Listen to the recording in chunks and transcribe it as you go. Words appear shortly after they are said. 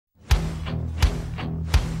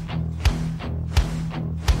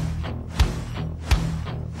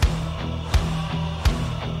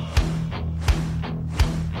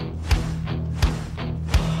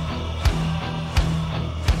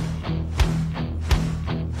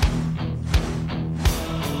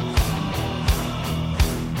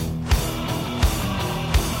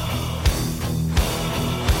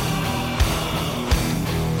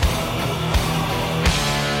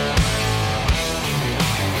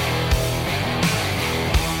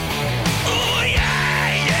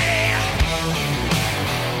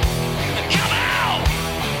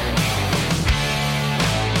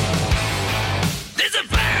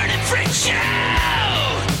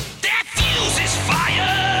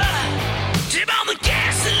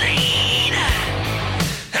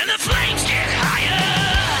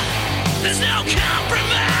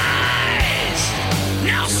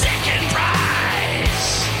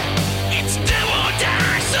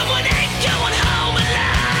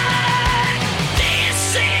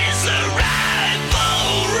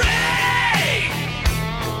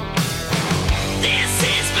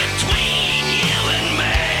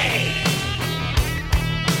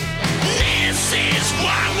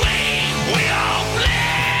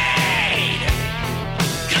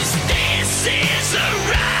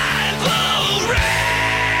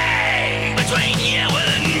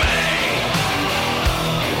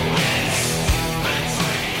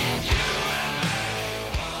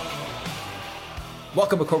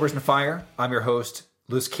Welcome to Cobras and Fire. I'm your host,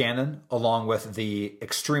 Luce Cannon, along with the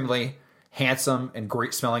extremely handsome and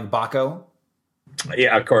great-smelling Baco.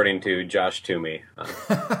 Yeah, according to Josh Toomey.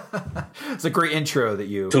 It's a great intro that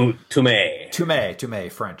you... Toomey,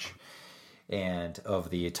 French. And of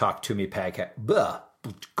the Talk To Me podcast.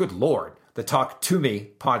 Good Lord. The Talk To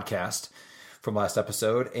Me podcast from last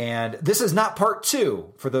episode. And this is not part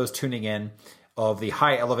 2, for those tuning in, of the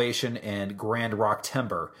High Elevation and Grand Rock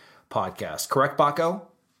Timber podcast. Correct, Baco?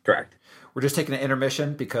 Correct. We're just taking an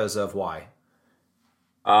intermission because of why?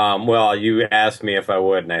 Well, you asked me if I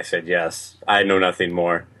would, and I said yes. I know nothing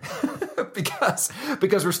more. because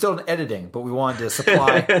we're still in editing, but we wanted to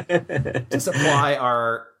supply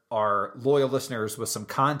our loyal listeners with some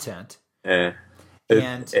content. Explain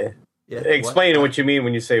what you mean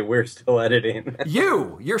when you say we're still editing.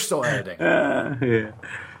 You're still editing. Yeah.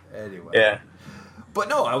 Anyway. Yeah. But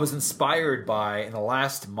no, I was inspired by, in the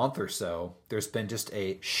last month or so, there's been just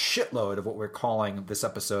a shitload of what we're calling this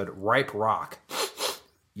episode Ripe Rock.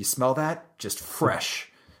 You smell that? Just fresh.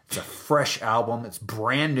 It's a fresh album. It's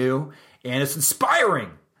brand new. And it's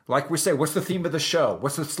inspiring. Like we say, what's the theme of the show?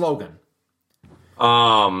 What's the slogan?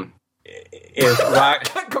 Is rock...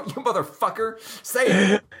 You motherfucker.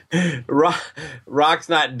 Say it. Rock's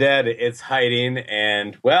not dead. It's hiding.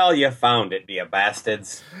 And, well, you found it, you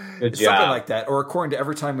bastards. Good job. Something like that. Or according to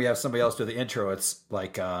every time we have somebody else do the intro, it's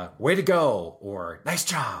like, way to go. Or nice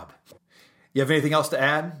job. You have anything else to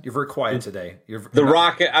add? You're very quiet today.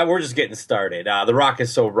 Rock, we're just getting started. The rock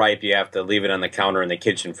is so ripe, you have to leave it on the counter in the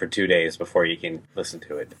kitchen for 2 days before you can listen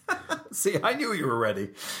to it. See, I knew you were ready.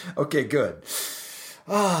 Okay, good.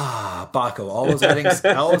 Baco, always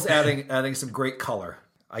adding some great color.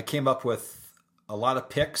 I came up with a lot of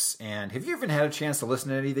picks, and have you even had a chance to listen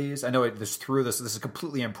to any of these? I know this is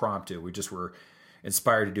completely impromptu. We just were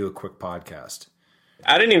inspired to do a quick podcast.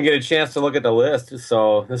 I didn't even get a chance to look at the list,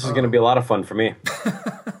 so this is going to be a lot of fun for me.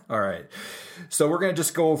 All right. So we're going to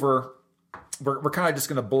just go over... We're kind of just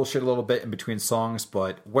going to bullshit a little bit in between songs,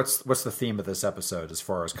 but what's the theme of this episode as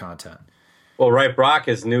far as content? Well, Ripe Rock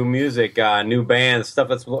is new music, new bands, stuff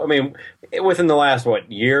that's... I mean, within the last,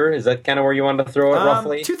 year? Is that kind of where you wanted to throw it,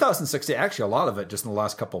 roughly? 2016. Actually, a lot of it just in the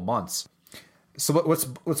last couple months. So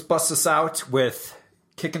let's bust this out with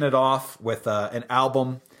kicking it off with an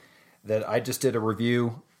album that I just did a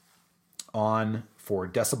review on for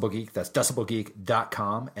Decibel Geek. That's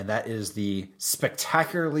decibelgeek.com. And that is the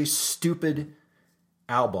spectacularly stupid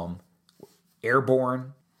album,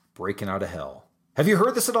 Airbourne, Breaking Out of Hell. Have you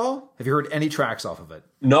heard this at all? Have you heard any tracks off of it?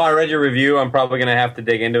 No, I read your review. I'm probably going to have to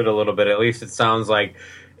dig into it a little bit. At least it sounds like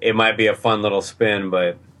it might be a fun little spin,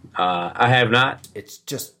 but I have not. It's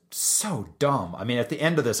just so dumb. I mean, at the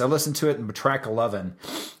end of this, I listened to it in track 11.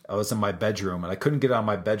 I was in my bedroom, and I couldn't get out of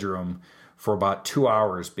my bedroom for about 2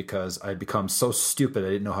 hours because I'd become so stupid I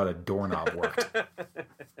didn't know how the doorknob worked.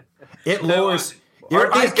 It lowers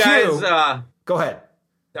your these IQ. Guys, Go ahead.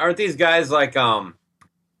 Aren't these guys like...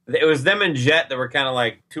 It was them and Jet that were kind of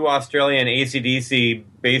like two Australian AC/DC,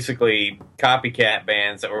 basically copycat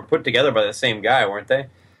bands that were put together by the same guy, weren't they?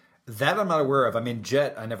 That I'm not aware of. I mean,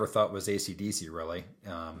 Jet, I never thought was AC/DC, really,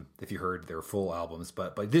 if you heard their full albums.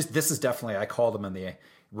 But this is definitely, I called them in the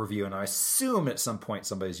review, and I assume at some point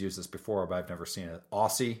somebody's used this before, but I've never seen it.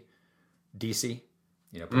 Aussie, DC.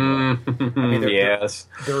 I mean, yes.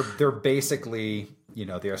 They're basically,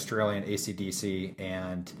 the Australian AC/DC,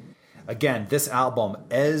 and... Again, this album,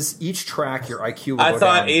 as each track, your IQ will go down. I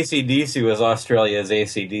thought AC/DC was Australia's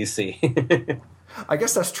AC/DC. I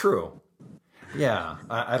guess that's true. Yeah,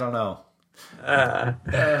 I don't know.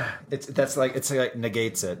 It's like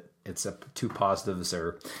negates it. It's two positives,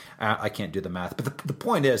 or I can't do the math. But the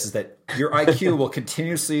point is that your IQ will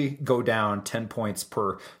continuously go down 10 points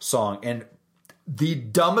per song. And the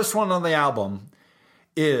dumbest one on the album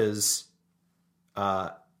is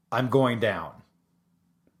I'm Going Down.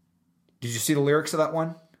 Did you see the lyrics of that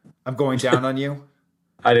one? I'm going down on you.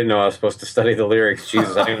 I didn't know I was supposed to study the lyrics.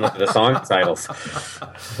 Jesus, I didn't even look at the song titles.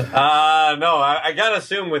 No, I gotta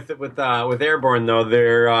assume with Airbourne though,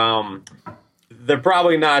 they're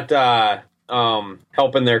probably not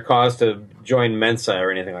helping their cause to join Mensa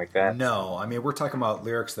or anything like that. No, I mean we're talking about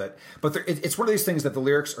lyrics but it's one of these things that the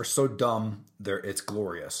lyrics are so dumb, it's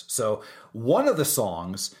glorious. So one of the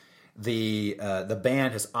songs, the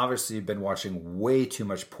band has obviously been watching way too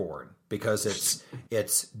much porn. Because it's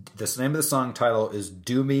this name of the song title is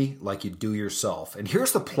Do Me Like You Do Yourself. And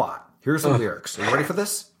here's the plot. Here's the lyrics. Are you ready for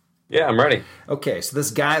this? Yeah, I'm ready. Okay, so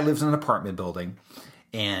this guy lives in an apartment building,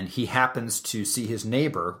 and he happens to see his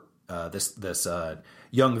neighbor, this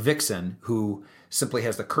young vixen, who simply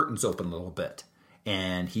has the curtains open a little bit.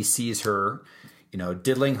 And he sees her,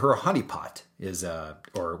 diddling her honeypot is,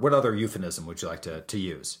 or what other euphemism would you like to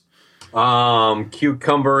use?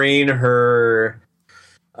 Cucumbering her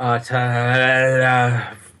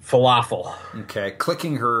falafel. Okay,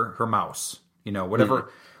 clicking her mouse.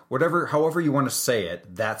 Whatever, however you want to say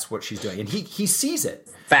it, that's what she's doing, and he sees it.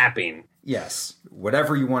 Fapping. Yes,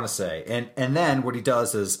 whatever you want to say, and then what he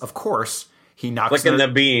does is, of course, he knocks. Licking the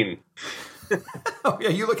bean. Oh yeah,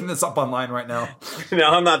 you looking this up online right now? No,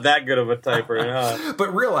 I'm not that good of a typer. No.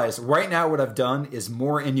 But realize right now what I've done is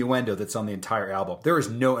more innuendo that's on the entire album. There is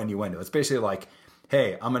no innuendo. It's basically like,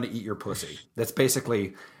 hey, I'm going to eat your pussy. That's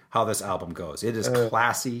basically how this album goes. It is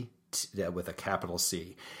classy with a capital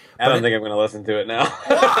C. I don't think I'm going to listen to it now.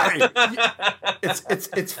 Why?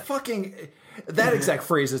 It's fucking... That exact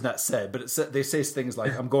phrase is not said, but they say things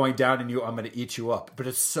like, I'm going down on you, I'm going to eat you up. But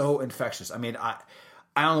it's so infectious. I mean, I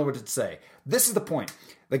don't know what to say. This is the point.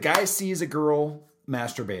 The guy sees a girl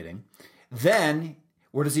masturbating. Then,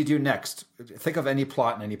 what does he do next? Think of any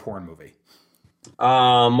plot in any porn movie.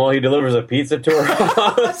 Well, he delivers a pizza to her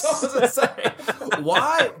house. That's what I was going to say.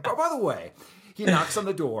 Why? By the way, he knocks on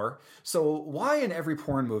the door. So why in every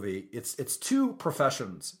porn movie, it's two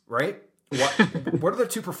professions, right? What are the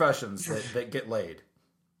two professions that get laid?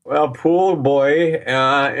 Well, pool boy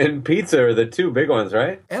and pizza are the two big ones,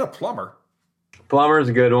 right? And a plumber. Plumber's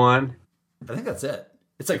a good one. I think that's it.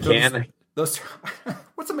 It's like mechanic. Those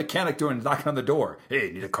what's a mechanic doing knocking on the door?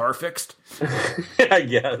 Hey, need a car fixed? I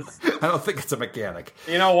guess. I don't think it's a mechanic.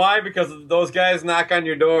 You know why? Because those guys knock on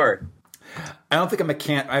your door. I don't think a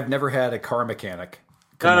mechanic. I've never had a car mechanic.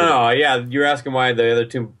 No. Yeah, you're asking why the other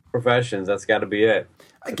two professions. That's got to be it.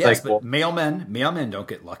 I guess, but mailmen don't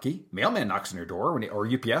get lucky. Mailman knocks on your door or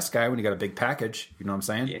UPS guy when you got a big package. You know what I'm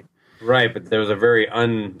saying? Yeah. Right, but those are very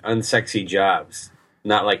unsexy jobs,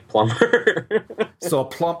 not like plumber. So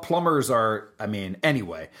plumbers are,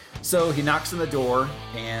 anyway. So he knocks on the door,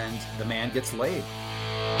 and the man gets laid.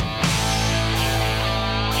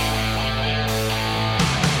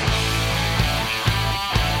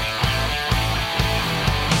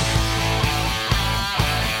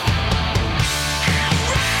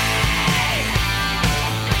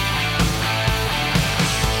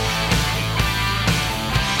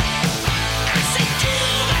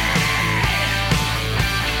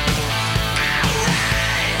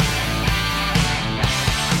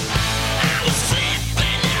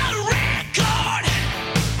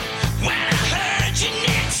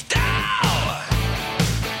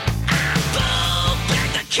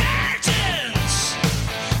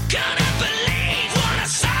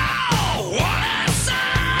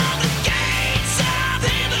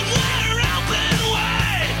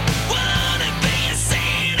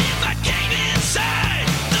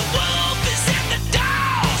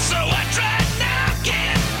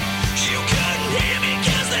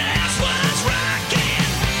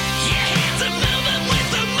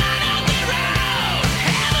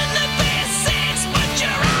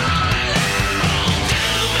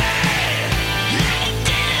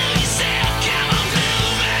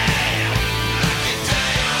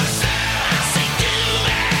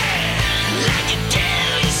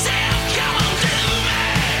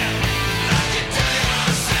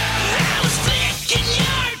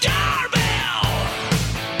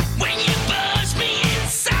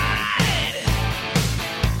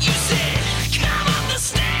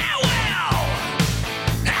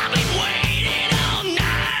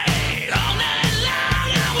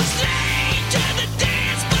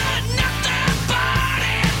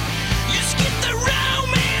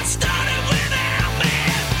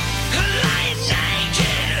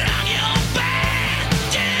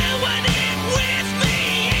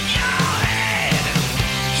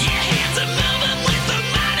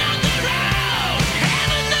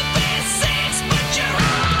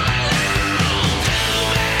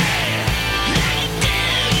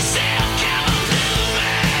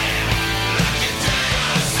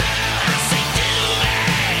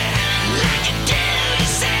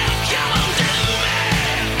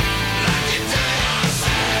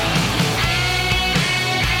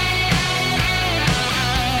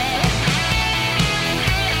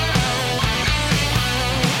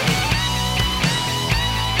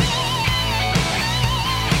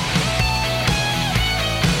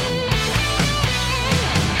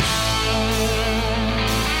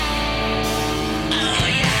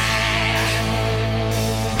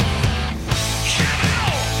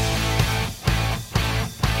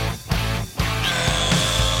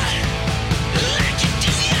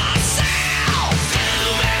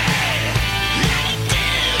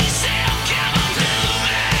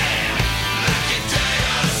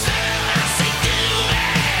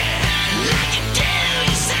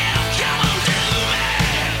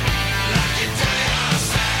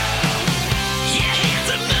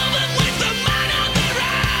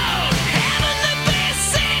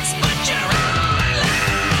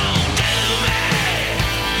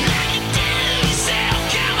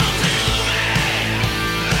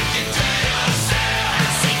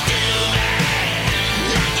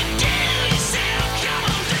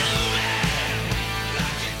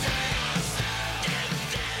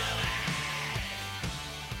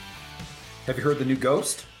 Have you heard the new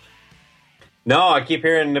Ghost? No, I keep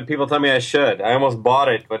hearing people tell me I should. I almost bought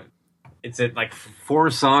it, but it's at like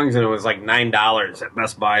 4 songs and it was like $9 at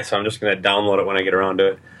Best Buy, so I'm just going to download it when I get around to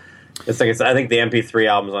it. I think the MP3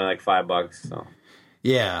 album's only like $5. So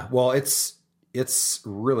yeah, well, it's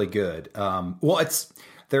really good. There's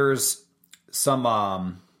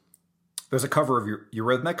a cover of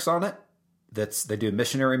Eurythmics on it. They do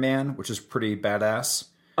Missionary Man, which is pretty badass.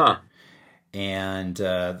 Huh. And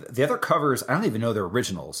the other covers, I don't even know they're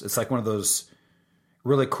originals. It's like one of those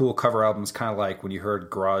really cool cover albums, kind of like when you heard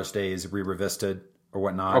Garage Days Revisited or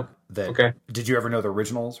whatnot. Okay. Did you ever know the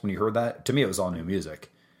originals when you heard that? To me, it was all new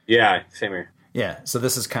music. Yeah, same here. Yeah, so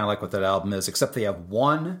this is kind of like what that album is, except they have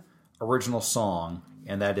one original song,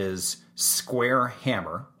 and that is Square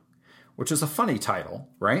Hammer, which is a funny title,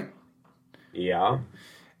 right? Yeah.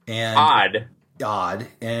 And odd.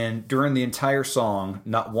 And during the entire song,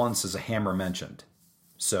 not once is a hammer mentioned.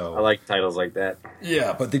 So I like titles like that.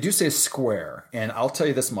 Yeah, but they do say Square, and I'll tell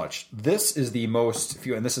you this much: this is the most,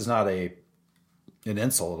 and this is not an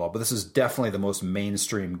insult at all, but this is definitely the most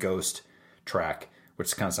mainstream Ghost track,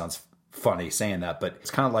 which kind of sounds funny saying that, but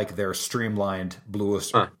it's kind of like their streamlined Blue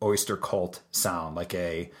Oyster Cult sound, like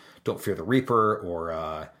a Don't Fear the Reaper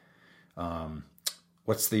or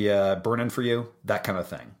what's the Burnin' For You, that kind of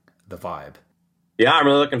thing, the vibe. Yeah, I'm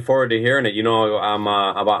really looking forward to hearing it. You know, I'm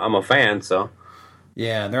a fan, so.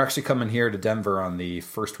 Yeah, and they're actually coming here to Denver on the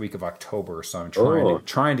first week of October, so I'm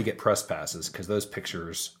trying to get press passes because those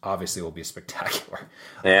pictures obviously will be spectacular.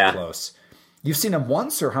 Yeah. Close. You've seen them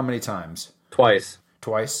once or how many times? Twice.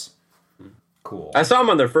 Cool. I saw them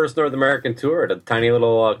on their first North American tour at a tiny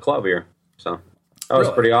little club here. So that was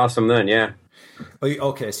pretty awesome then, yeah.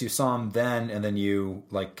 Okay, so you saw them then, and then you,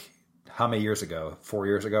 like, how many years ago? 4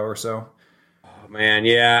 years ago or so? Oh, man,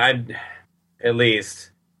 yeah, at least.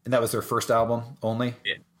 And that was their first album only?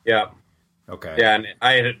 Yeah. Okay. Yeah, and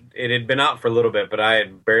it had been out for a little bit, but I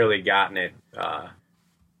had barely gotten it.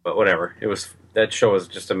 But whatever. That show was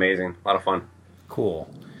just amazing. A lot of fun. Cool.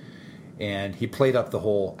 And he played up the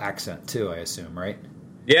whole accent too, I assume, right?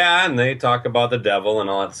 Yeah, and they talk about the devil and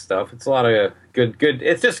all that stuff. It's a lot of good.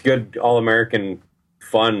 It's just good all-American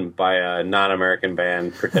fun by a non-American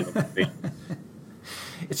band pretending to be.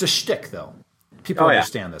 It's a shtick, though. People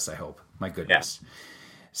understand this, I hope. My goodness. Yeah.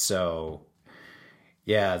 So,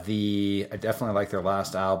 yeah, I definitely like their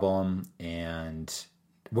last album. And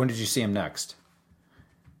when did you see him next?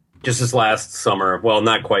 Just this last summer. Well,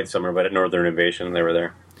 not quite summer, but at Northern Invasion, they were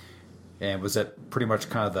there. And was it pretty much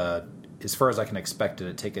kind of as far as I can expect, did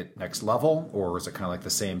it take it next level? Or was it kind of like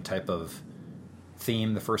the same type of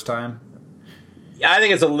theme the first time? Yeah, I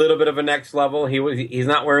think it's a little bit of a next level. He's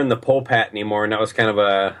not wearing the Pope hat anymore, and that was kind of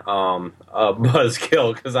a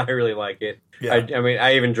buzzkill because I really like it. Yeah. I mean,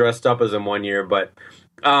 I even dressed up as him one year, but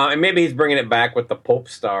and maybe he's bringing it back with the Pope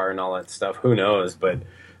star and all that stuff. Who knows? But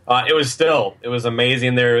it was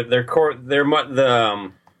amazing.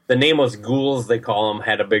 The Nameless Ghouls, they call them,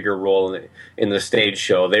 had a bigger role in the stage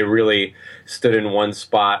show. They really stood in one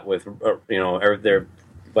spot with their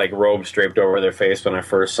like robes draped over their face when I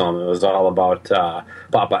first saw them. It was all about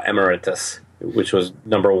Papa Emeritus, which was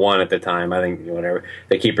number one at the time. I think whatever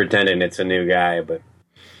they keep pretending it's a new guy, but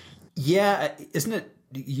yeah, isn't it?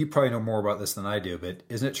 You probably know more about this than I do, but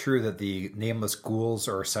isn't it true that the Nameless Ghouls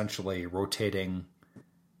are essentially rotating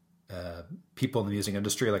people in the music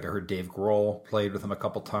industry? Like I heard Dave Grohl played with them a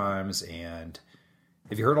couple times, and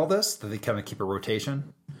have you heard all this? That they kind of keep a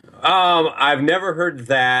rotation? I've never heard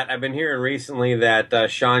that. I've been hearing recently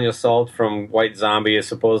that Sean Yseult from White Zombie is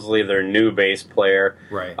supposedly their new bass player.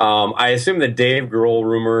 Right. I assume the Dave Grohl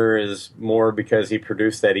rumor is more because he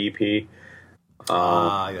produced that EP.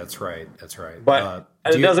 That's right. But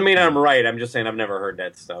it doesn't mean I'm right. I'm just saying I've never heard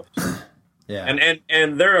that stuff. Yeah.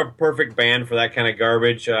 And they're a perfect band for that kind of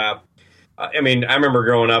garbage. I mean, I remember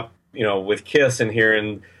growing up, with Kiss and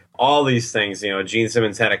hearing all these things. Gene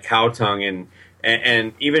Simmons had a cow tongue,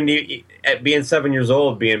 and even at being 7 years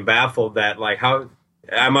old, being baffled that like how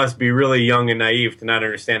I must be really young and naive to not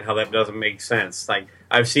understand how that doesn't make sense. Like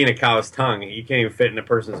I've seen a cow's tongue; you can't even fit in a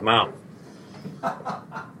person's mouth.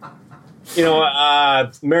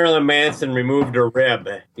 Marilyn Manson removed a rib.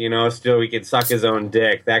 Still he could suck his own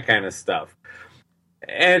dick. That kind of stuff.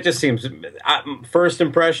 And it just seems, first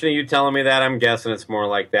impression of you telling me that, I'm guessing it's more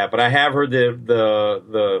like that. But I have heard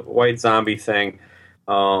the White Zombie thing.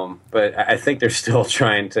 But I think they're still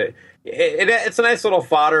trying to. It's a nice little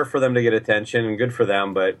fodder for them to get attention, and good for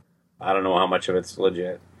them. But I don't know how much of it's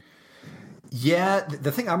legit. Yeah,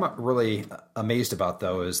 the thing I'm really amazed about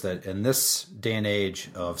though is that in this day and age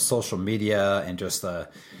of social media and just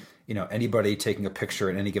anybody taking a picture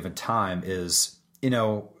at any given time is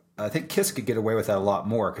I think Kiss could get away with that a lot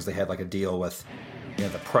more because they had like a deal with the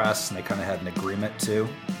press, and they kind of had an agreement too,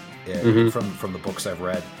 from the books I've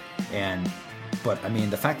read. But I mean,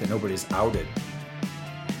 the fact that nobody's outed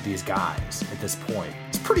these guys at this point,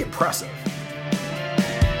 it's pretty impressive.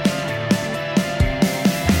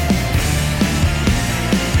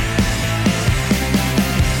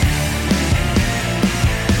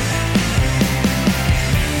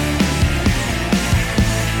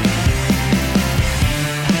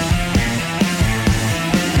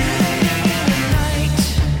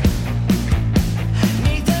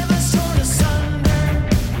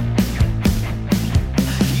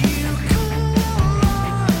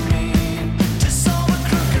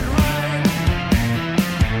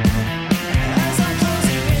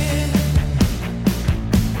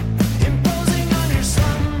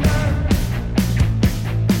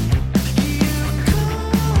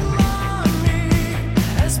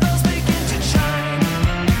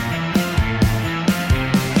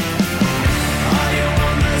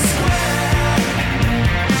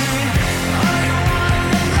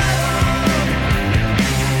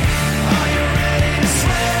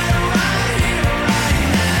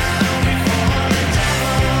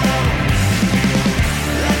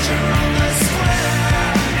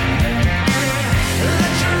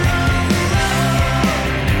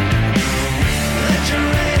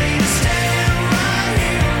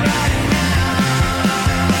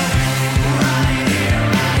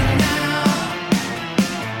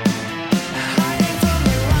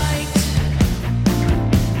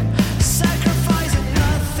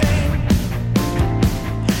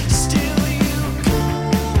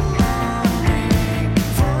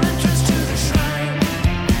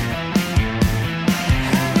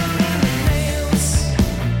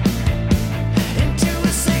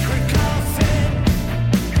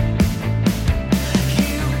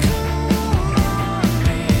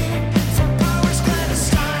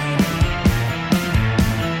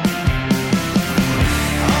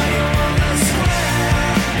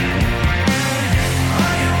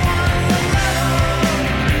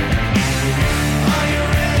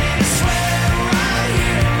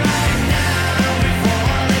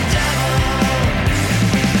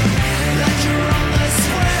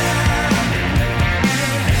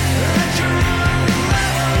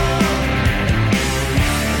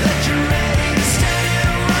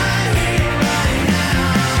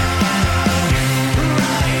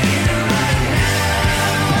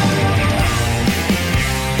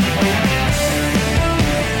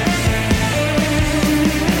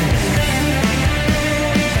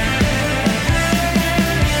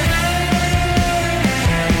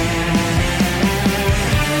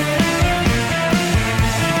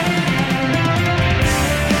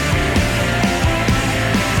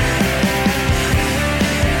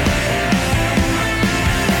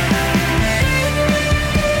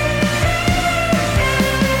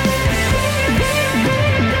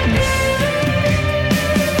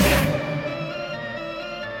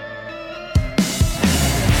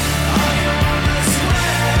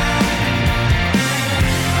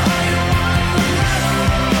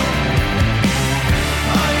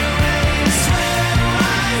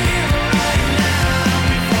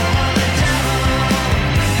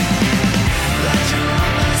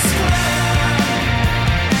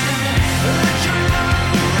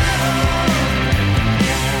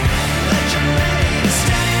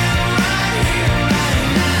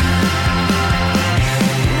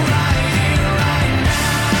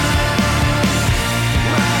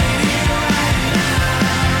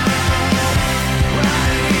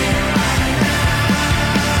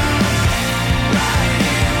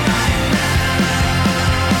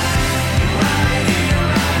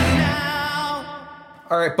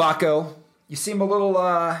 All right, Baco, you seem a little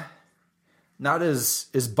not as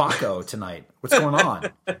Baco tonight. What's going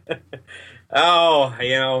on? Oh,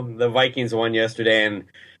 the Vikings won yesterday, and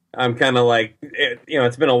I'm kind of like,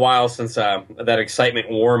 it's been a while since that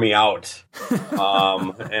excitement wore me out.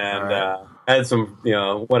 I had some,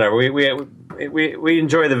 whatever. We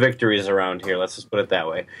enjoy the victories around here. Let's just put it that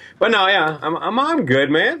way. But no, yeah, I'm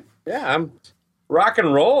good, man. Yeah, I'm rock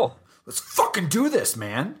and roll. Let's fucking do this,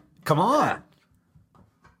 man. Come on. Yeah.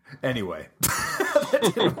 Anyway,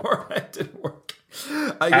 that didn't work.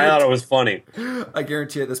 I thought it was funny. I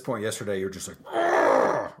guarantee at this point yesterday, you're just like,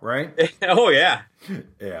 right? Oh, yeah.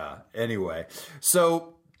 Yeah. Anyway,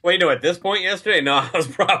 so. Wait, no, at this point yesterday? No, I was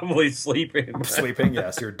probably sleeping. Sleeping?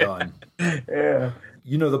 Yes, you're done. Yeah.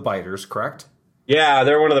 You know the Biters, correct? Yeah,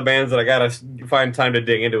 they're one of the bands that I got to find time to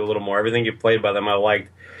dig into a little more. Everything you played by them I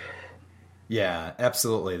liked. Yeah,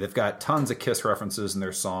 absolutely. They've got tons of Kiss references in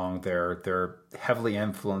their song. They're heavily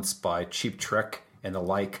influenced by Cheap Trick and the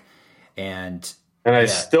like. And I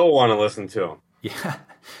still want to listen to them. Yeah,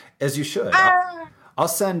 as you should. I'll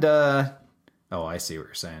send. Oh, I see what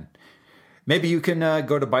you're saying. Maybe you can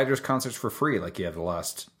go to Biters concerts for free, like you have the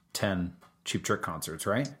last 10 Cheap Trick concerts,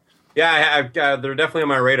 right? Yeah, they're definitely on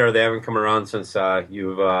my radar. They haven't come around since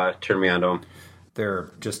you've turned me on to them.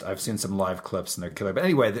 They're just, I've seen some live clips and they're killer. But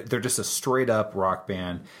anyway, they're just a straight up rock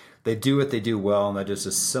band. They do what they do well, and they're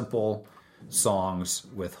just simple songs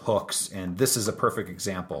with hooks. And this is a perfect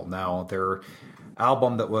example. Now, their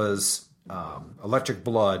album that was Electric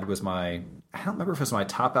Blood was I don't remember if it was my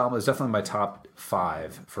top album. It was definitely my top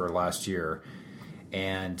 5 for last year.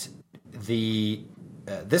 And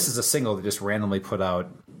this is a single that just randomly put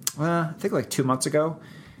out, I think like 2 months ago.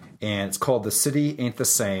 And it's called The City Ain't the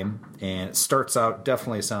Same. And it starts out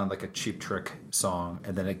definitely sounding like a Cheap Trick song.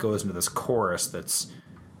 And then it goes into this chorus that's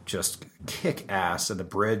just kick ass. And the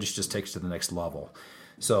bridge just takes it to the next level.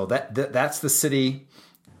 So that's The City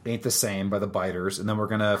Ain't the Same by the Biters. And then we're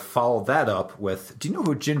going to follow that up with, do you know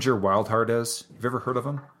who Ginger Wildheart is? Have you ever heard of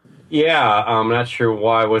him? Yeah, I'm not sure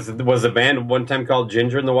why. Was the band one time called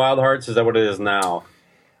Ginger and the Wildhearts? Is that what it is now?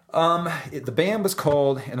 The band was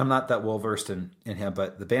called, and I'm not that well versed in him,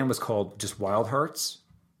 but the band was called just Wild Hearts,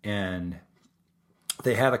 and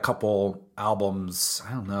they had a couple albums,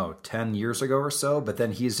 I don't know, 10 years ago or so, but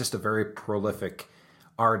then he's just a very prolific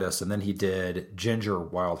artist, and then he did Ginger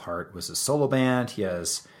Wildheart was his solo band. He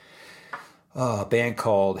has a band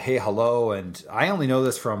called Hey Hello, and I only know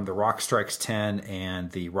this from the Rock Strikes 10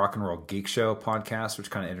 and the Rock and Roll Geek Show podcast, which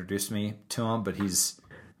kind of introduced me to him, but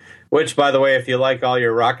Which, by the way, if you like all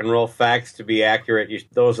your rock and roll facts to be accurate,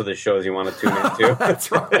 those are the shows you want to tune into.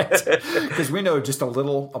 That's right. Because we know just a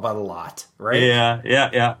little about a lot, right?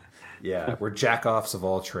 Yeah. Yeah, we're jack-offs of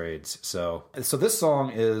all trades. So this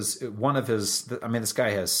song is one of his... I mean, this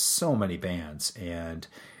guy has so many bands, and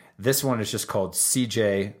this one is just called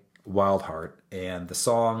CJ Wildheart, and the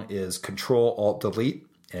song is Control-Alt-Delete,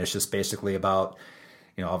 and it's just basically about...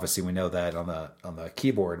 obviously we know that on the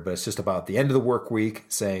keyboard, but it's just about the end of the work week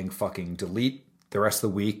saying fucking delete the rest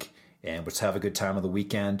of the week and let's have a good time on the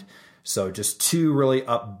weekend. So just 2 really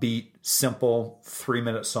upbeat, simple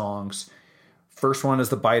 3-minute songs. First one is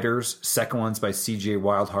the Biters. Second one's by CJ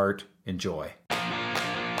Wildheart. Enjoy.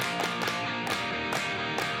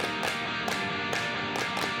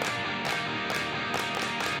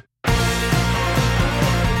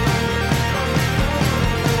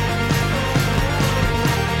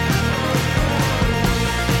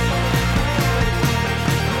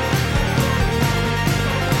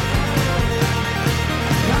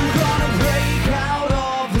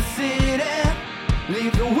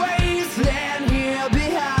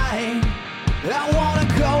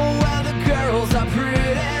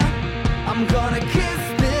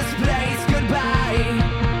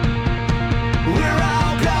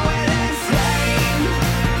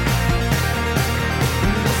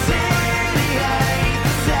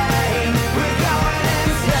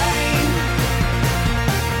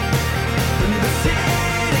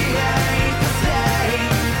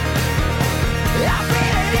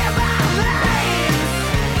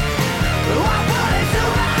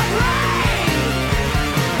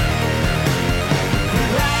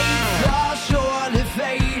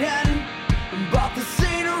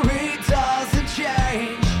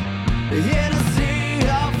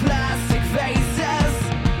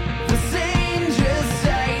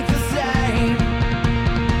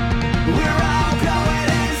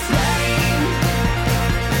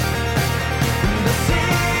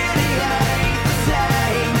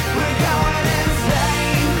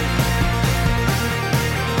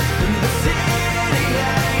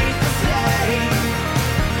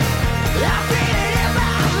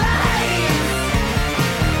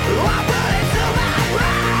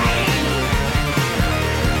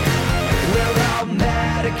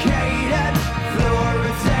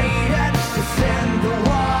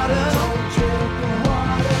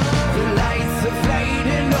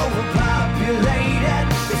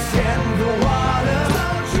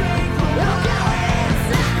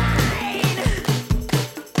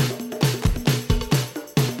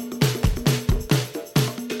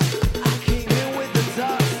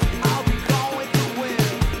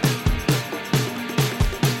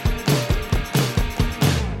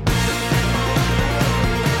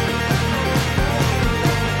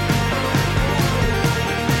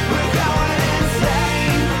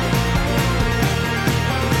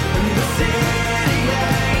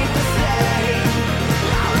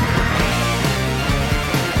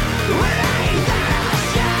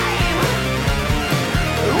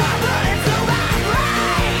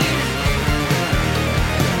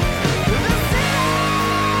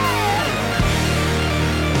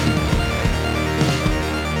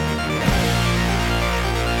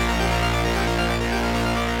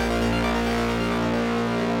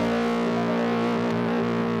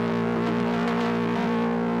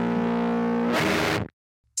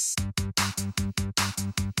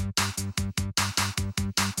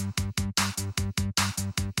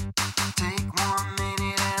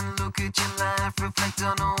 reflect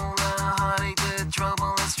on all the heartache, the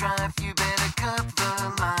trouble and strife. You better cut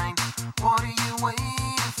the line. What are you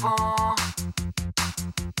waiting for?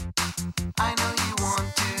 I know you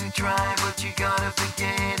want to try, but you gotta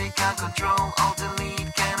forget it. Can't control, alt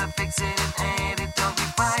delete, cannot fix it and edit. Don't be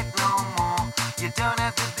fight no more. You don't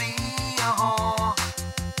have to be a whore.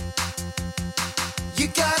 You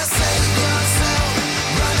gotta save yourself.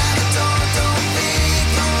 Run out the door, don't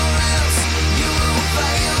think or else you will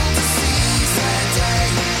fail to seize that day.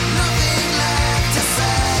 Nothing left to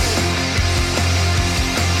say.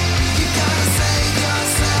 You gotta save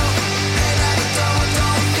yourself. Head out the door,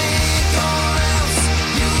 don't think or else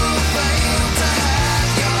you will fail to have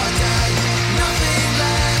your day. Nothing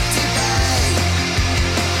left to pay.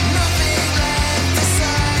 Nothing left to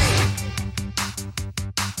say.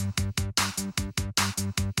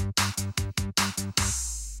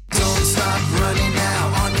 Don't stop running now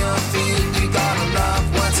on your feet. You gotta love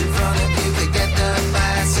what's in front of you. Forget the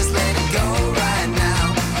past, just let it go right now.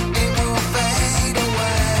 It will fade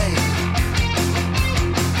away.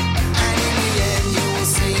 And in the end you will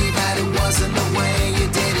see that it wasn't the way you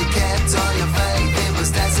did it. Kept all your faith, it was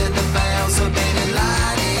destined to fail. So baby,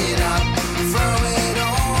 light it up, throw it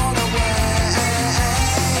all away.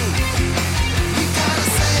 You gotta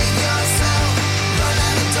save yourself. Run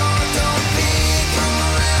out the door, don't think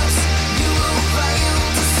or else you will fail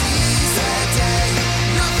to seize that day.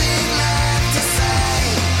 Nothing left to say.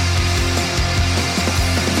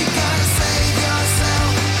 You gotta save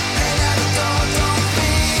yourself. Head out the door, don't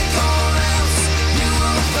think or else you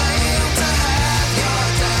will fail to have your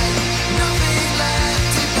day. Nothing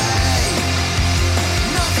left to pay.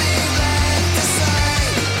 Nothing left to say.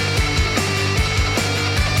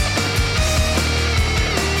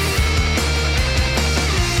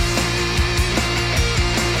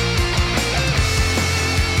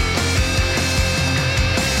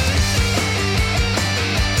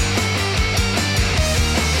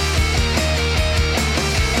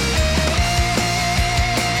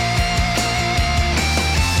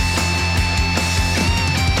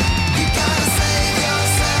 You gotta save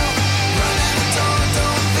yourself. Run out the door,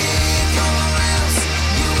 don't think or else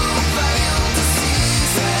you will fail to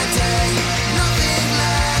seize that day. Nothing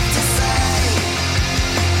left to say.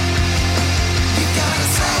 You gotta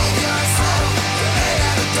save yourself. Head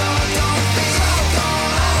out the door, don't think or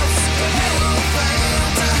else you will fail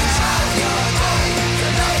to have your day.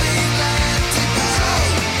 Nothing left to pay.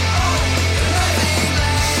 Nothing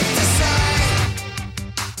left to say.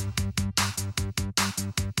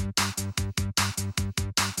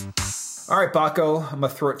 All right, Baco, I'm going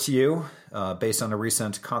to throw it to you based on a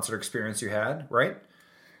recent concert experience you had, right?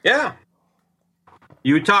 Yeah.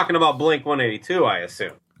 You were talking about Blink 182, I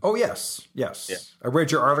assume. Oh, yes. Yes. Yeah. I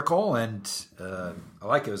read your article, and I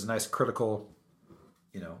like it. It was a nice critical,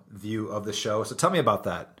 view of the show. So tell me about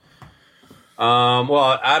that.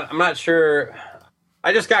 Well, I'm not sure.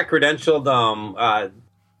 I just got credentialed.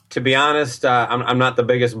 To be honest, I'm not the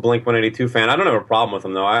biggest Blink 182 fan. I don't have a problem with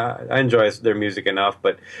them, though. I enjoy their music enough,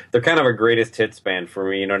 but they're kind of a greatest hits band for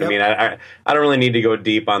me. You know what I mean? I don't really need to go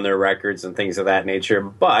deep on their records and things of that nature,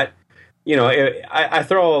 but I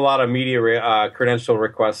throw a lot of media credential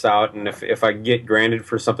requests out, and if I get granted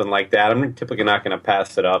for something like that, I'm typically not going to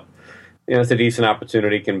pass it up. It's a decent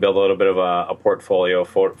opportunity. Can build a little bit of a portfolio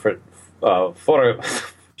for photo.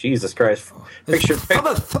 Jesus Christ,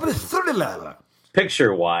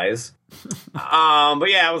 picture wise. But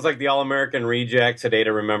yeah, it was like the All American Rejects, A Day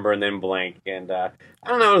to Remember, and then Blink. And I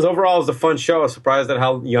don't know. Overall, it was a fun show. I was surprised at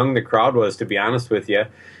how young the crowd was, to be honest with you.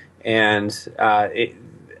 And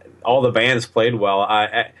all the bands played well.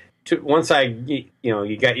 Once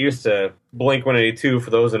you got used to Blink 182. For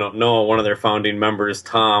those who don't know, one of their founding members,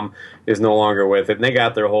 Tom, is no longer with it, and they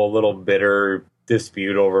got their whole little bitter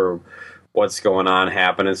dispute over what's going on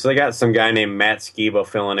happening. So they got some guy named Matt Skiba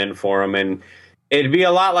filling in for him, and it'd be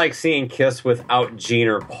a lot like seeing Kiss without Gene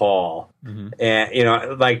or Paul. Mm-hmm.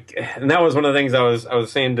 And that was one of the things I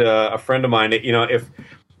was saying to a friend of mine that,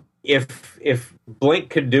 if Blink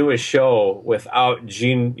could do a show without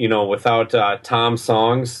Gene, without Tom's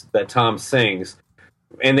songs that Tom sings,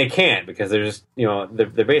 and they can't because they're just,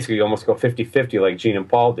 they basically almost go 50-50 like Gene and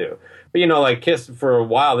Paul do. But, like Kiss, for a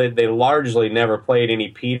while, they largely never played any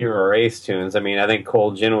Peter or Ace tunes. I mean, I think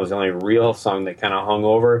Cold Gin was the only real song that kind of hung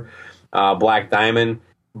over Black Diamond.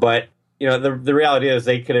 But, the reality is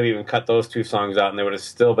they could have even cut those two songs out and they would have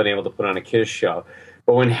still been able to put on a Kiss show.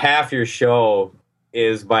 But when half your show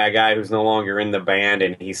is by a guy who's no longer in the band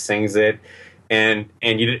and he sings it, and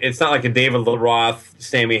it's not like a David Lee Roth,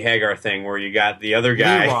 Sammy Hagar thing where you got the other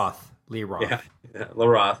guy. Lee Roth. Yeah, Lee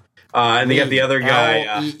Roth. And they got the other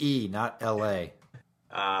guy. Lee, not L.A.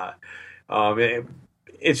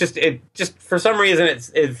 It's just for some reason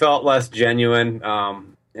it felt less genuine.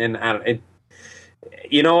 And I don't,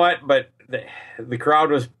 you know what? But the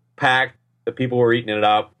crowd was packed. The people were eating it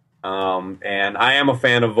up. And I am a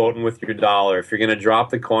fan of voting with your dollar. If you're going to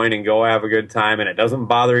drop the coin and go have a good time and it doesn't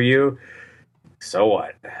bother you, so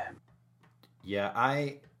what? Yeah,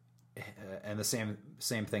 and the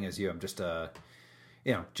same thing as you. I'm just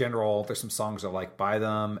general. There's some songs I like by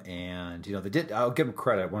them, and they did. I'll give them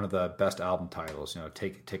credit. One of the best album titles.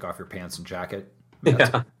 Take off your pants and jacket.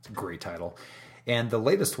 That's a great title. And the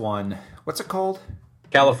latest one, what's it called?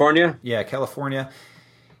 California. Yeah, California.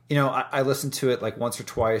 I listen to it like once or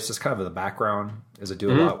twice, just kind of in the background, as I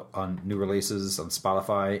do a lot on new releases on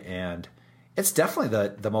Spotify, and it's definitely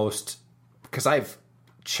the most, because I've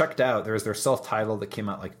checked out. There's their self-titled that came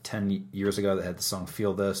out like 10 years ago that had the song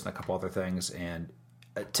 "Feel This" and a couple other things, and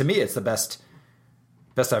to me, it's the best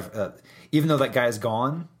I've. Even though that guy's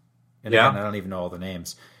gone, and again, I don't even know all the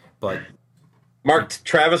names, but Mark,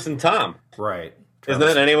 Travis, and Tom, right? Isn't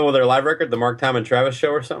that the name of their live record, the Mark, Tom, and Travis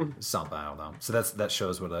Show or something? Something, I don't know. So that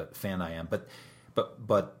shows what a fan I am. But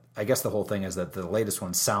I guess the whole thing is that the latest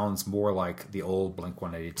one sounds more like the old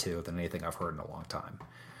Blink-182 than anything I've heard in a long time.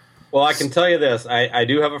 Well, I can tell you this. I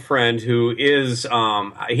do have a friend who is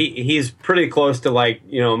he's pretty close to like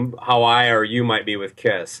how I or you might be with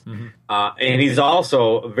Kiss, and he's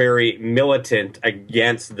also very militant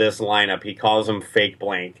against this lineup. He calls them fake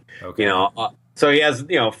Blink. Okay. So he has,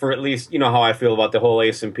 for at least, how I feel about the whole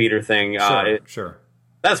Ace and Peter thing. Sure.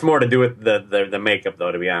 That's more to do with the makeup,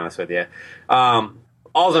 though, to be honest with you. All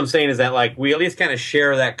I'm saying is that, like, we at least kind of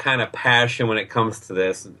share that kind of passion when it comes to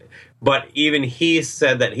this. But even he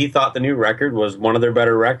said that he thought the new record was one of their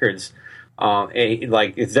better records.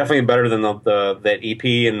 It's definitely better than that EP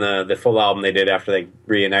and the full album they did after they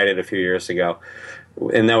reunited a few years ago.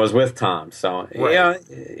 And that was with Tom. So, right.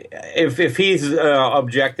 If he's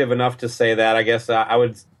objective enough to say that, I guess I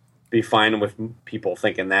would be fine with people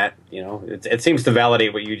thinking that. It seems to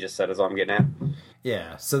validate what you just said is all I'm getting at.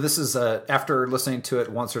 Yeah. So this is, after listening to it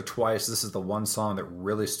once or twice, this is the one song that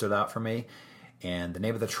really stood out for me. And the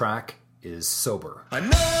name of the track is Sober. I know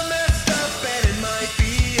I messed up and it might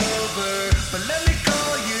be over, but let me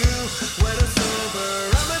call you when I'm sober.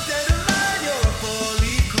 I'm a dead man, you're a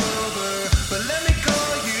four-leaf clover, but let me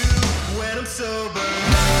call you when I'm sober.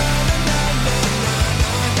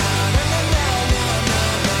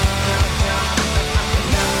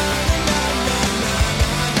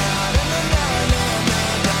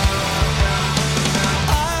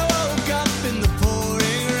 I woke up in the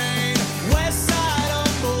pouring rain, west side on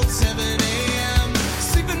bolt 7 a.m.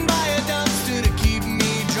 Sleeping by a dumpster to keep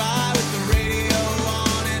me dry with the radio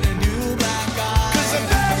on and a new black eye. 'Cause I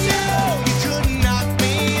bet you couldn't knock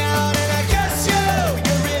me out, and I guess you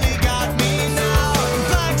really got me now.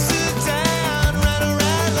 Black sedan, ran a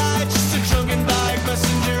red light, just a drunken bike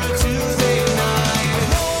messenger on Tuesday night. I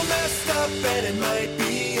know I'm messed up and it might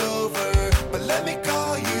be over, but let me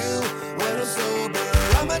call you when I'm sober.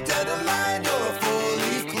 I'm a dandelion, you're a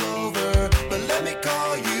four-leaf clover, but let me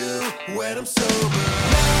call you when I'm sober.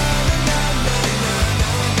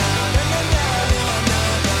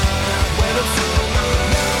 When I'm sober.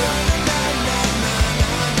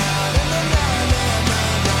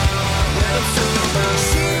 When I'm sober.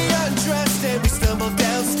 She undressed and we stumbled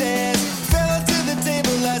downstairs, fell into the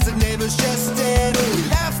table as the neighbors just did. We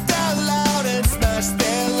laughed out loud and smashed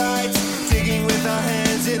their lights, digging with our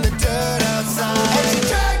hands in the dirt outside. And she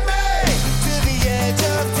dragged me to the edge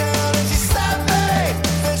of town and she slapped me,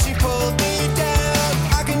 then she pulled me down.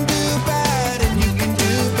 I can do bad and you can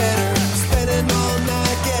do better, spending all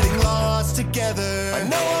night getting lost together. I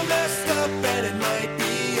know I messed up and it might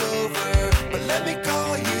be over, but let me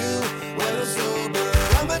call you when I'm sober.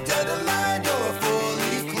 I'm a dandelion, you're a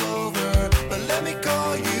four-leaf clover, but let me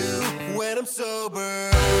call you when I'm sober.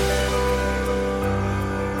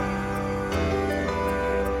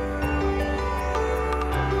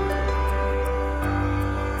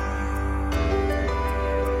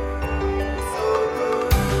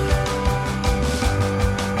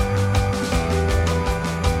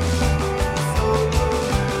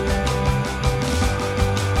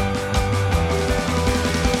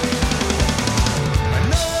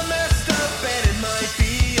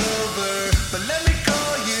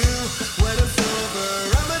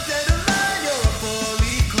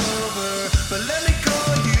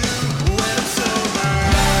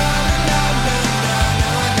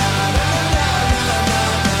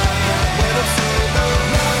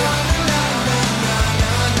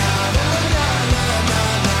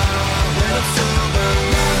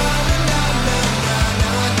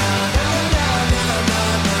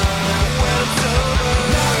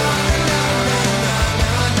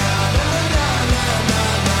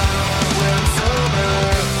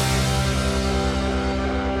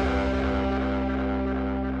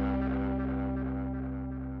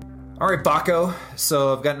 All right, Baco.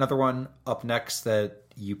 So I've got another one up next that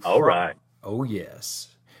you. All right. Oh yes.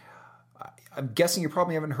 I'm guessing you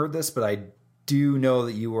probably haven't heard this, but I do know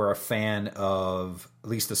that you are a fan of at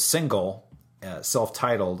least a single,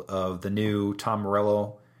 self-titled, of the new Tom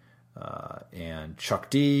Morello and Chuck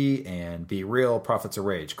D and Be Real, Prophets of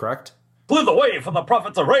Rage, correct? Clear the way for the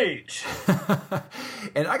Prophets of Rage.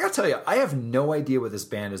 And I gotta tell you, I have no idea what this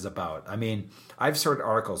band is about. I mean, I've heard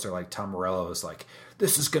articles that are like Tom Morello is like,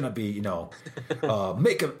 this is gonna be, you know,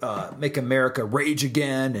 make America rage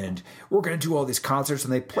again, and we're gonna do all these concerts.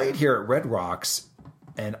 And they played here at Red Rocks,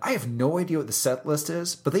 and I have no idea what the set list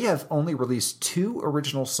is, but they have only released 2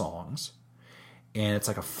 original songs, and it's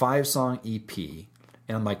like a 5-song EP.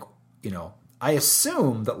 And I'm like, you know, I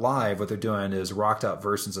assume that live what they're doing is rocked out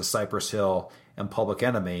versions of Cypress Hill and Public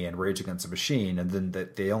Enemy and Rage Against the Machine, and then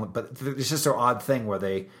that they only, but it's just an odd thing where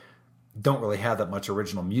they don't really have that much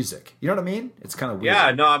original music. You know what I mean? It's kind of weird.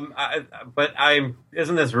 Yeah, no,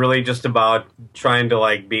 isn't this really just about trying to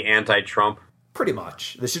like be anti-Trump? Pretty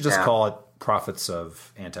much. They should just call it Prophets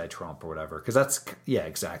of Anti-Trump or whatever, because that's, yeah,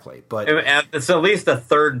 exactly. But it's at least a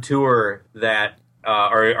third tour that,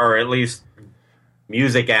 or at least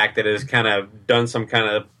music act that has kind of done some kind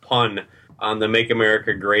of pun on the Make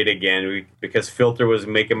America Great Again, because Filter was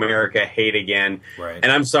Make America Hate Again. Right.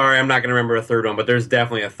 And I'm sorry, I'm not going to remember a third one, but there's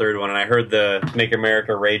definitely a third one. And I heard the Make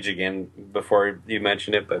America Rage Again before you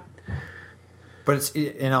mentioned it, but it's,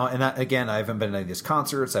 you know, and again, I haven't been to any of these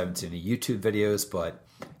concerts. I haven't seen any YouTube videos, but,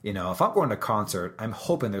 you know, if I'm going to a concert, I'm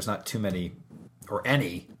hoping there's not too many or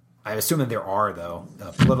any. I'm assuming there are, though,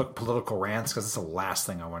 political rants, because it's the last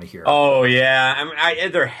thing I want to hear. Oh, yeah. I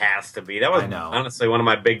mean, there has to be. That was honestly one of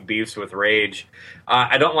my big beefs with Rage.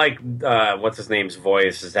 I don't like, what's his name's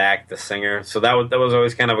voice, Zach, the singer. So that was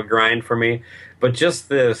always kind of a grind for me. But just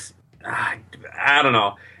this, I don't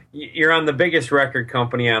know. You're on the biggest record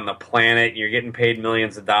company on the planet. And you're getting paid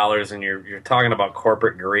millions of dollars, and you're talking about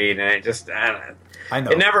corporate greed. And it just, I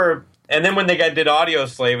know. It never... And then when they did Audio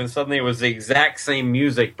Slave, and suddenly it was the exact same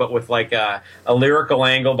music, but with like a lyrical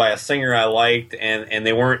angle by a singer I liked, and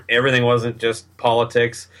they weren't, everything wasn't just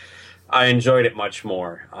politics. I enjoyed it much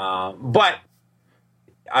more. But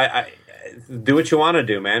I do what you want to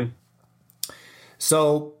do, man.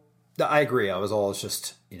 So I agree. I was always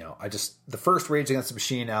just, you know, the first Rage Against the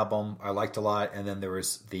Machine album I liked a lot, and then there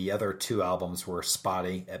was the other 2 albums were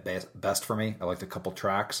spotty at best for me. I liked a couple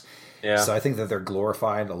tracks. Yeah. So I think that they're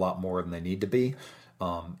glorified a lot more than they need to be,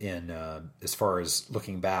 as far as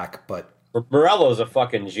looking back. But Morello's a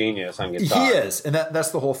fucking genius on guitar. He is, and that's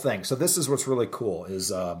the whole thing. So this is what's really cool is,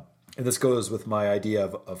 and this goes with my idea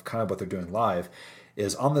of kind of what they're doing live,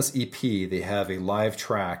 is on this EP they have a live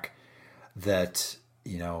track that,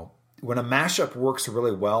 you know, when a mashup works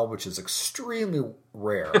really well, which is extremely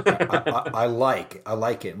rare, I like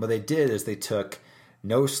it. And what they did is they took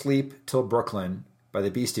No Sleep Till Brooklyn by the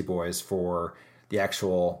Beastie Boys for the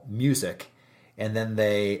actual music, and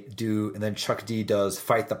then Chuck D does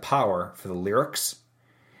Fight the Power for the lyrics.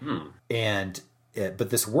 But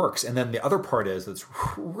this works. And then the other part is it's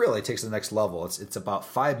really takes it to the next level. It's about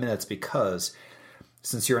 5 minutes, because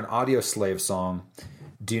since you're an Audio Slave song,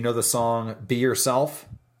 do you know the song Be Yourself?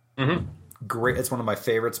 Mm-hmm. Great. It's one of my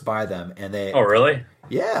favorites by them. And they. Oh, really?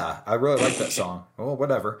 Yeah, I really like that song. Well,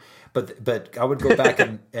 whatever. But I would go back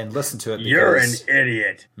and listen to it. Because, you're an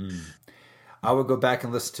idiot. I would go back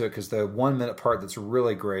and listen to it because the 1 minute part that's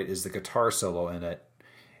really great is the guitar solo in it,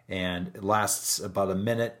 and it lasts about a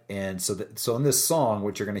minute. And so in this song,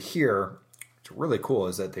 what you're going to hear, what's really cool,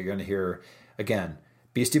 is that they're going to hear again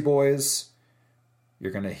Beastie Boys.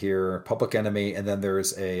 You're going to hear Public Enemy, and then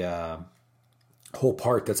there's a whole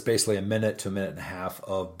part that's basically a minute to a minute and a half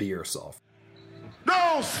of Be Yourself.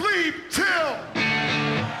 No sleep till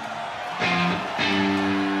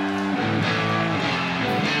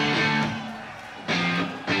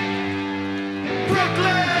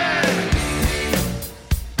Brooklyn.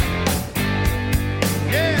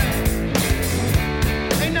 Yeah,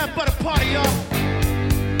 ain't nothing but a party, y'all.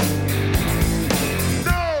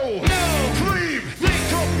 No sleep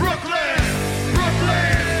till Brooklyn.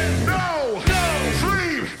 Brooklyn. No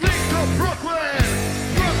sleep till Brooklyn.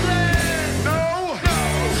 Brooklyn. No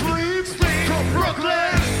sleep till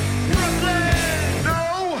Brooklyn. Brooklyn. No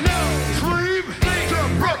sleep till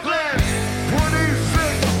Brooklyn.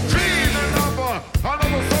 2016, the number.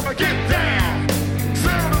 Another summer, get down.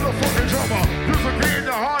 Sound of the fucking drummer. Music being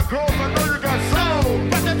the hardcore. I know you got soul.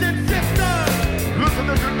 But the dead sister. Listen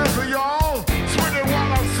if you listen, y'all. Swing it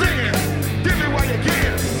while I'm singing. Give me while you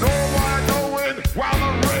can. Know why I know it. While the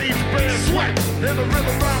rage band sweat. In the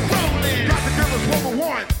rhythm I'm rolling. Got to give us what we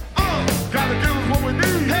want. Gotta give us what we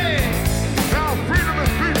need. Hey. Now freedom of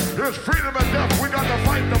speech is There's freedom and death. We got to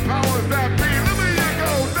fight the powers that be. Let me hear you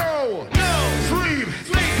go. No. No. Sleep.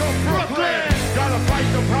 Sleep To Brooklyn. Gotta fight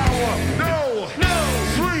the power. No. No.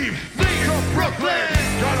 Sleep. Sleep To to Brooklyn.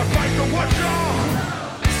 Brooklyn. Gotta fight the what, y'all?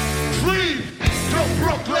 Sleep. To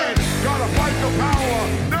Brooklyn. Gotta fight the power.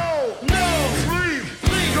 No. No. Sleep.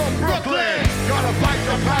 Sleep To to Brooklyn. Brooklyn. Gotta fight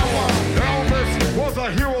the power. Elvis was a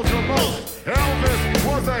hero to most. Elvis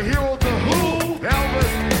was a hero to who?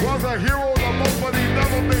 Elvis was a hero to most, but he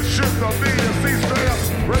never meant shit to me. And see, straight up,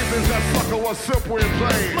 racist, that sucker was simple and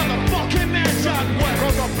plain. Motherfucking man shot what?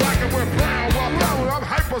 Cause I'm black and we're brown, while brown, I'm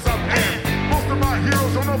hype as I'm am. Most of my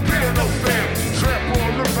heroes on no pin and no stamp. Trap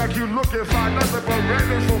boy looks like you looking, find nothing but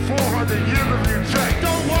randoms for 400 years if you check.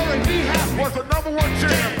 Don't worry, be happy. Was the number one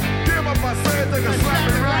champ. Give up my saying, they can slap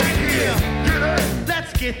me right here. Get it?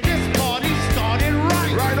 Let's get this party started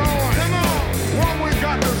right. Right on. Come on. What we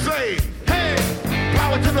got to say? Hey,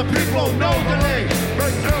 power to the people, no delay.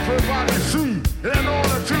 Make everybody see in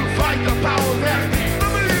order to fight the power that.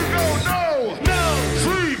 Let me go. No. No.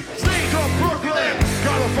 Sleep. Sleep To Brooklyn.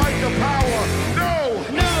 Gotta fight the power. No.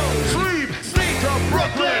 No. Sleep. Sleep To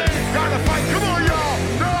Brooklyn. Gotta fight. Come on, y'all.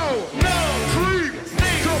 No. No. Sleep.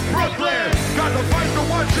 Sleep To Brooklyn. Gotta fight the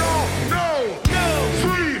what, y'all? No. No.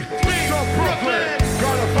 Sleep. Sleep To Brooklyn. Brooklyn.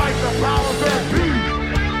 Gotta fight the powers that be.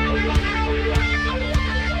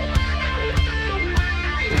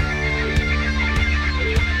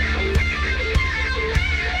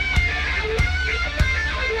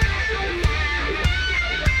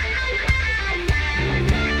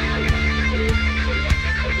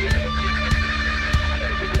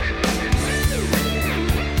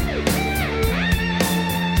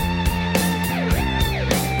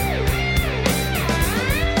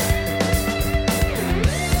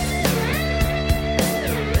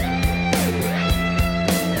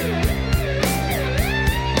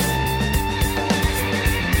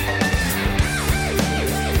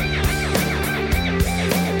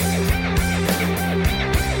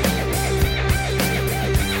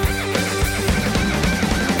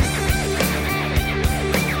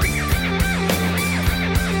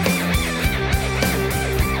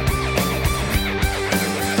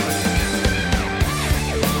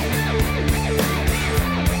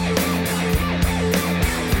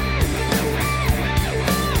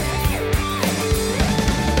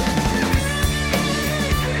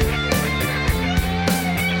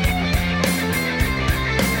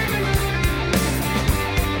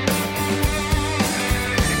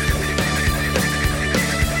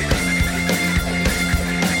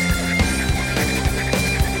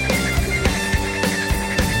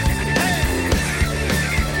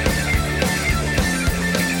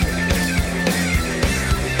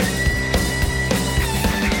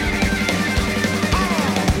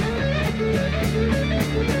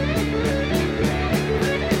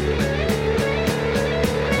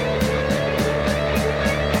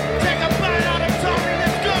 Take a bite out of Tommy,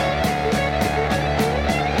 let's go.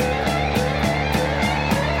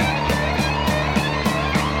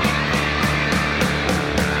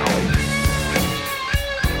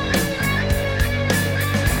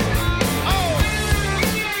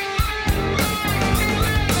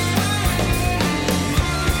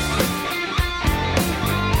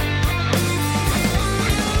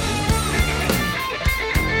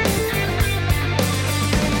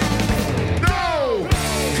 No!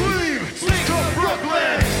 Sleep! Sleep to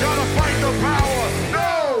Brooklyn! Gotta fight the power!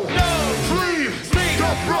 No! No. Sleep! Sleep to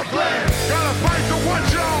Brooklyn! Gotta fight the what,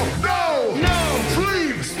 y'all? No! No.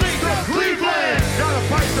 Sleep! Sleep to to Cleveland! Gotta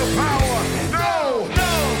fight the power! No!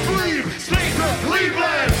 No. Sleep! Sleep to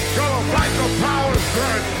Cleveland! Gotta fight the powers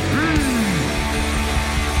that be!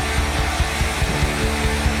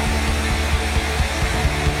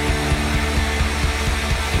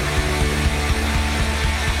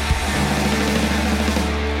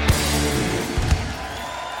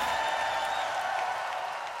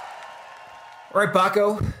 All right,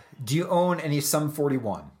 Baco, do you own any Sum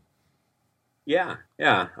 41? Yeah.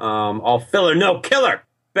 All filler, no killer,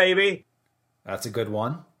 baby. That's a good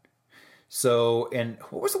one. So, and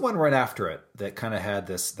what was the one right after it that kind of had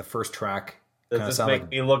the first track Does kind of this sound make like...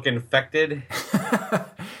 me look infected?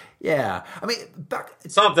 Yeah. I mean,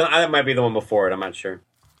 Something. That might be the one before it. I'm not sure.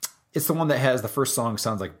 it's the one that has the first song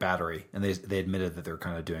sounds like Battery, and they admitted that they're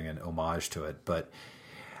kind of doing an homage to it. But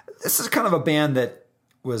this is kind of a band that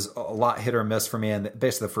was a lot hit or miss for me, and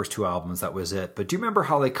basically the first two albums, that was it. But do you remember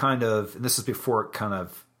how they kind of, and this is before it kind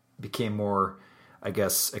of became more, I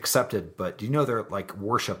guess, accepted, but do you know their like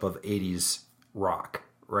worship of 80s rock,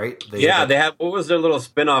 right? They had, what was their little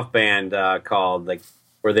spin-off band called? Like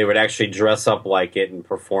where they would actually dress up like it and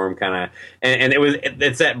perform kind of, and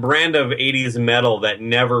it's that brand of 80s metal that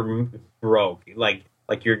never broke, like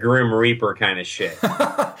your Grim Reaper kind of shit.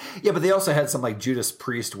 Yeah, but they also had some like Judas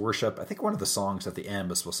Priest worship. I think one of the songs at the end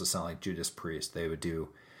was supposed to sound like Judas Priest. They would do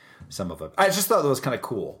some of it. I just thought that was kind of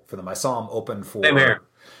cool for them. I saw them open for Same here.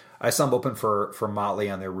 for Motley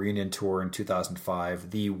on their reunion tour in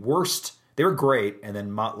 2005. The worst, they were great, and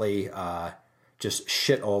then Motley just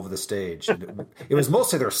shit all over the stage. It was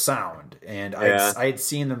mostly their sound, and I had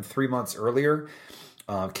seen them 3 months earlier,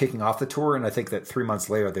 kicking off the tour, and I think that 3 months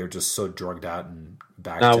later they were just so drugged out and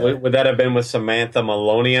back. Now, would that have been with Samantha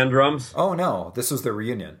Maloney on drums? Oh no, this was their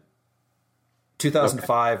reunion.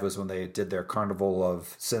 2005 was when they did their Carnival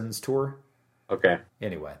of Sins tour. Okay.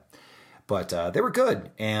 Anyway, but they were good,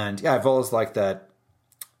 and yeah, I've always liked that.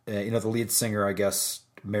 The lead singer, I guess,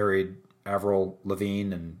 married Avril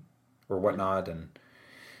Lavigne or whatnot, and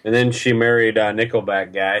then she married a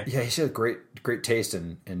Nickelback guy. Yeah, she had great taste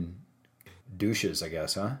in douches, I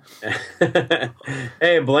guess, huh?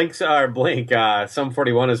 Hey, Blink. Sum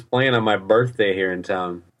 41 is playing on my birthday here in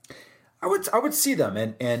town. I would see them,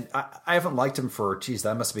 and I haven't liked them for,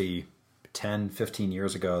 that must be 10, 15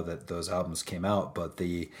 years ago that those albums came out, but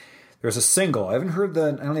there's a single. I haven't heard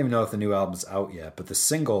I don't even know if the new album's out yet, but the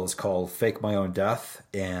single is called Fake My Own Death,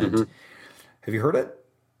 and have you heard it?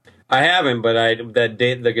 I haven't, but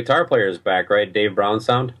the guitar player is back, right? Dave Brown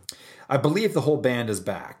sound? I believe the whole band is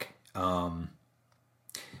back.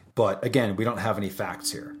 But again, we don't have any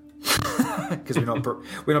facts here because we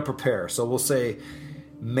don't prepare. So we'll say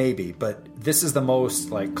maybe, but this is the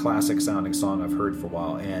most like classic sounding song I've heard for a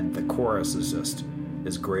while, and the chorus is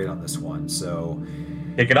great on this one. So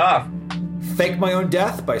kick it off. Fake My Own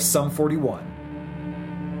Death by Sum 41.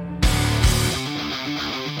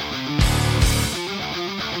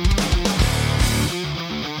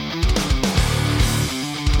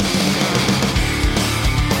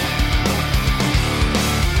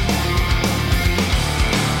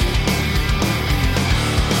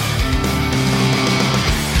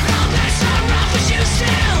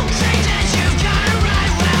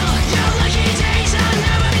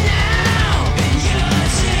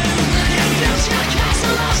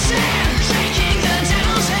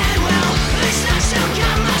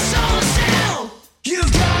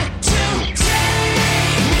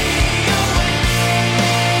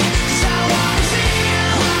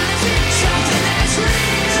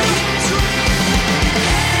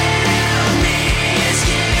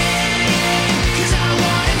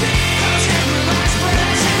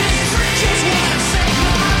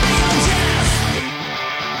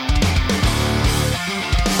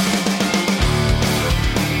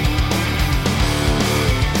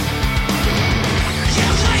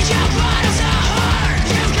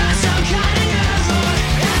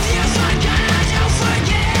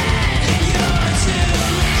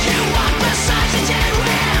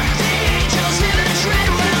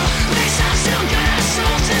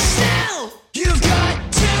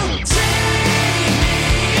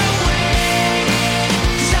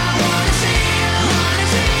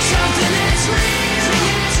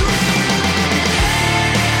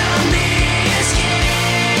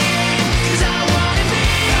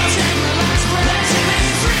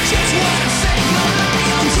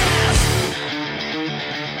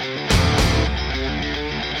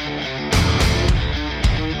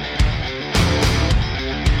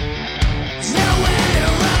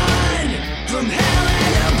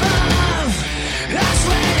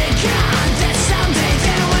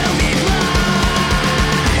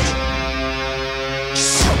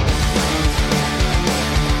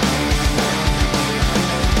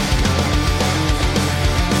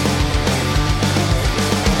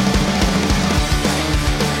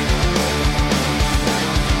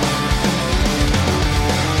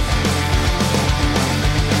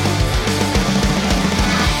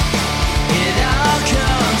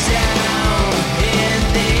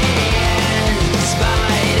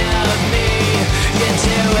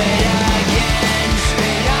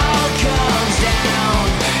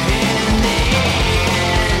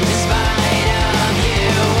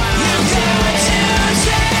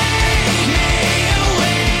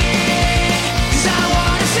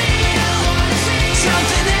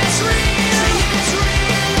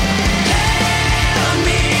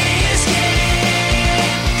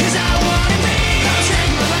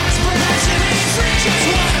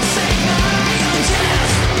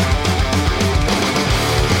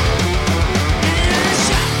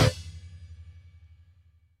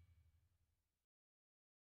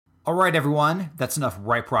 All right, everyone, that's enough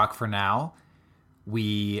Ripe Rock for now.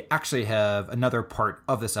 We actually have another part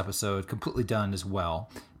of this episode completely done as well.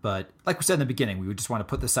 But like we said in the beginning, we would just want to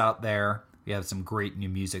put this out there. We have some great new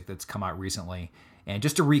music that's come out recently. And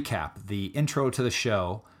just to recap, the intro to the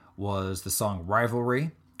show was the song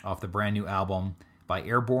Rivalry off the brand new album by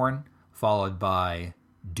Airbourne, followed by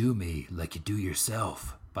Do Me Like You Do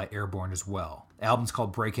Yourself by Airbourne as well. The album's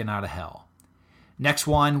called Breaking Out of Hell. Next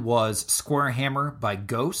one was Square Hammer by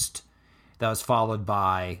Ghost. That was followed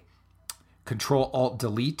by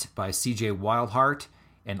Control-Alt-Delete by CJ Wildheart,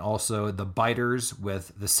 and also The Biters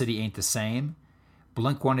with The City Ain't the Same.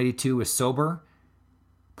 Blink-182 with Sober.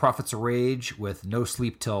 Prophets of Rage with No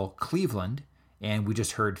Sleep Till Cleveland. And we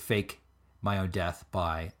just heard Fake My Own Death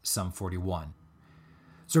by Sum 41.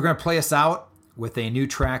 So we're going to play us out with a new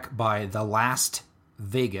track by The Last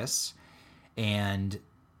Vegas. And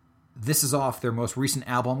this is off their most recent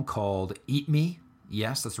album called Eat Me.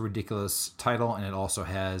 Yes, that's a ridiculous title, and it also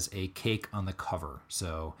has a cake on the cover.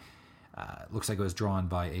 So it looks like it was drawn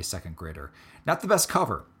by a second grader. Not the best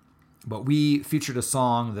cover, but we featured a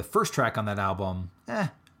song, the first track on that album,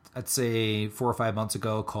 I'd say 4 or 5 months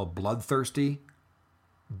ago, called Bloodthirsty.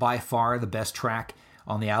 By far the best track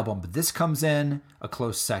on the album, but this comes in a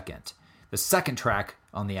close second. The second track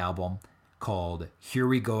on the album, called Here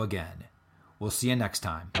We Go Again. We'll see you next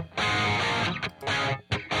time.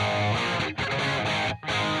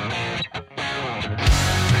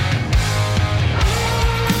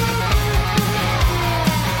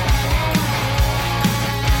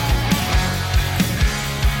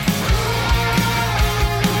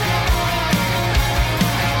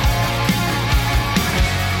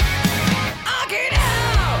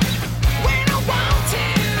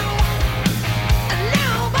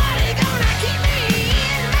 Nobody gonna keep me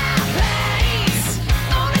in my place.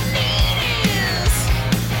 All I need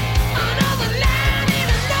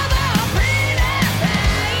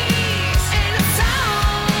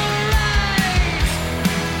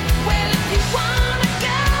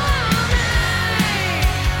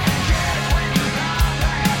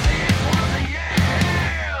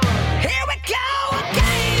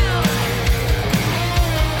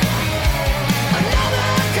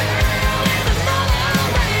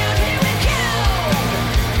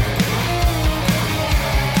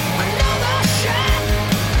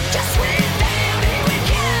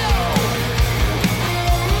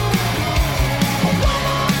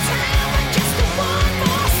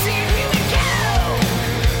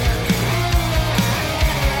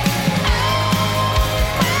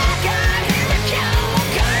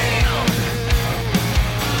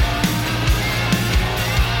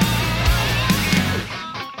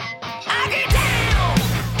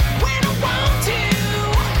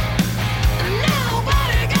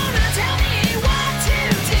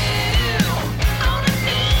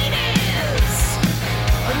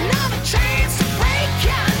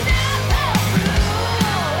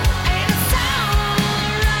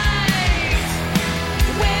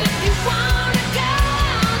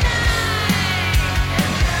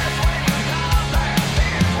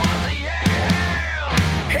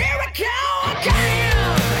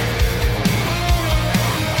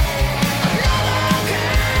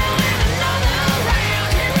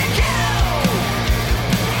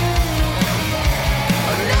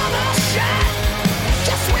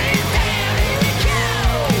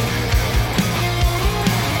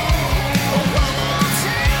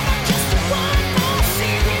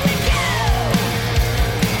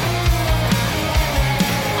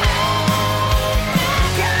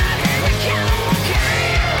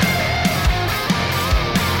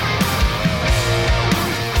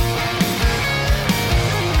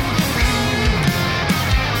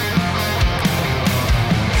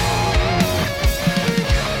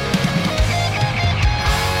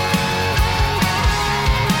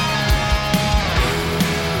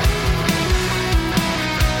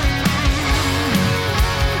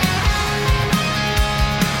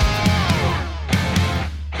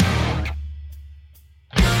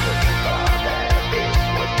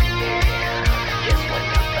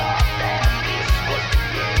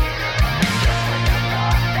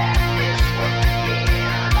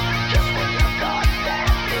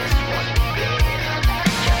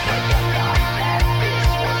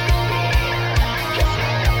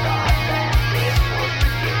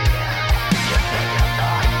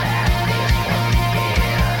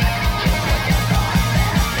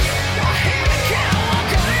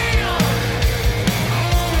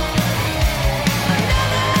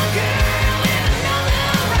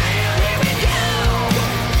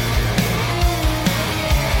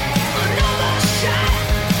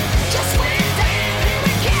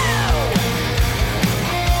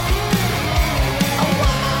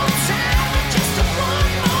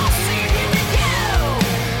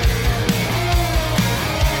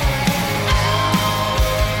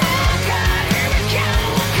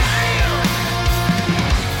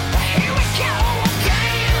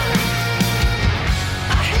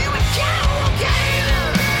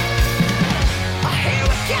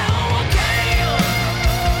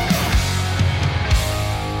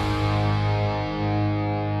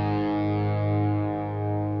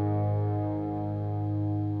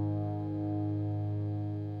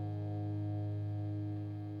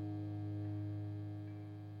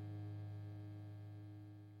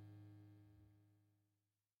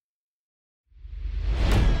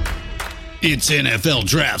It's NFL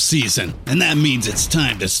draft season, and that means it's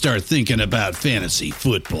time to start thinking about fantasy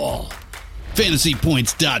football.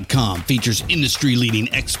 FantasyPoints.com features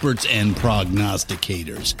industry-leading experts and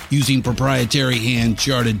prognosticators using proprietary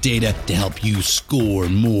hand-charted data to help you score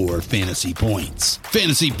more fantasy points.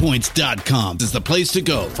 FantasyPoints.com is the place to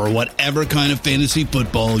go for whatever kind of fantasy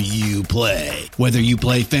football you play. Whether you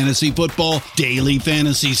play fantasy football, daily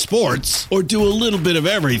fantasy sports, or do a little bit of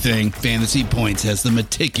everything, Fantasy Points has the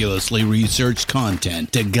meticulously researched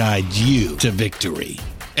content to guide you to victory.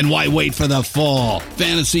 And why wait for the fall?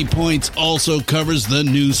 Fantasy Points also covers the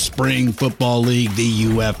new spring football league, the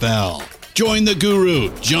UFL. Join the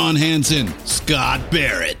guru, John Hansen, Scott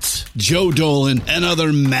Barrett, Joe Dolan, and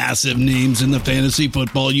other massive names in the fantasy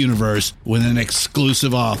football universe with an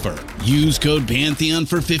exclusive offer. Use code Pantheon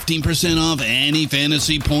for 15% off any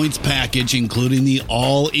Fantasy Points package, including the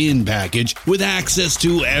all-in package, with access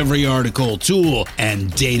to every article, tool,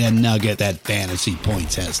 and data nugget that Fantasy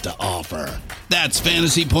Points has to offer. That's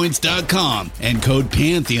FantasyPoints.com and code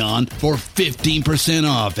Pantheon for 15%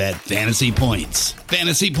 off at Fantasy Points.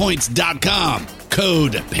 FantasyPoints.com,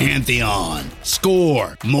 code Pantheon.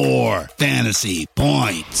 Score more fantasy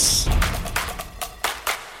points.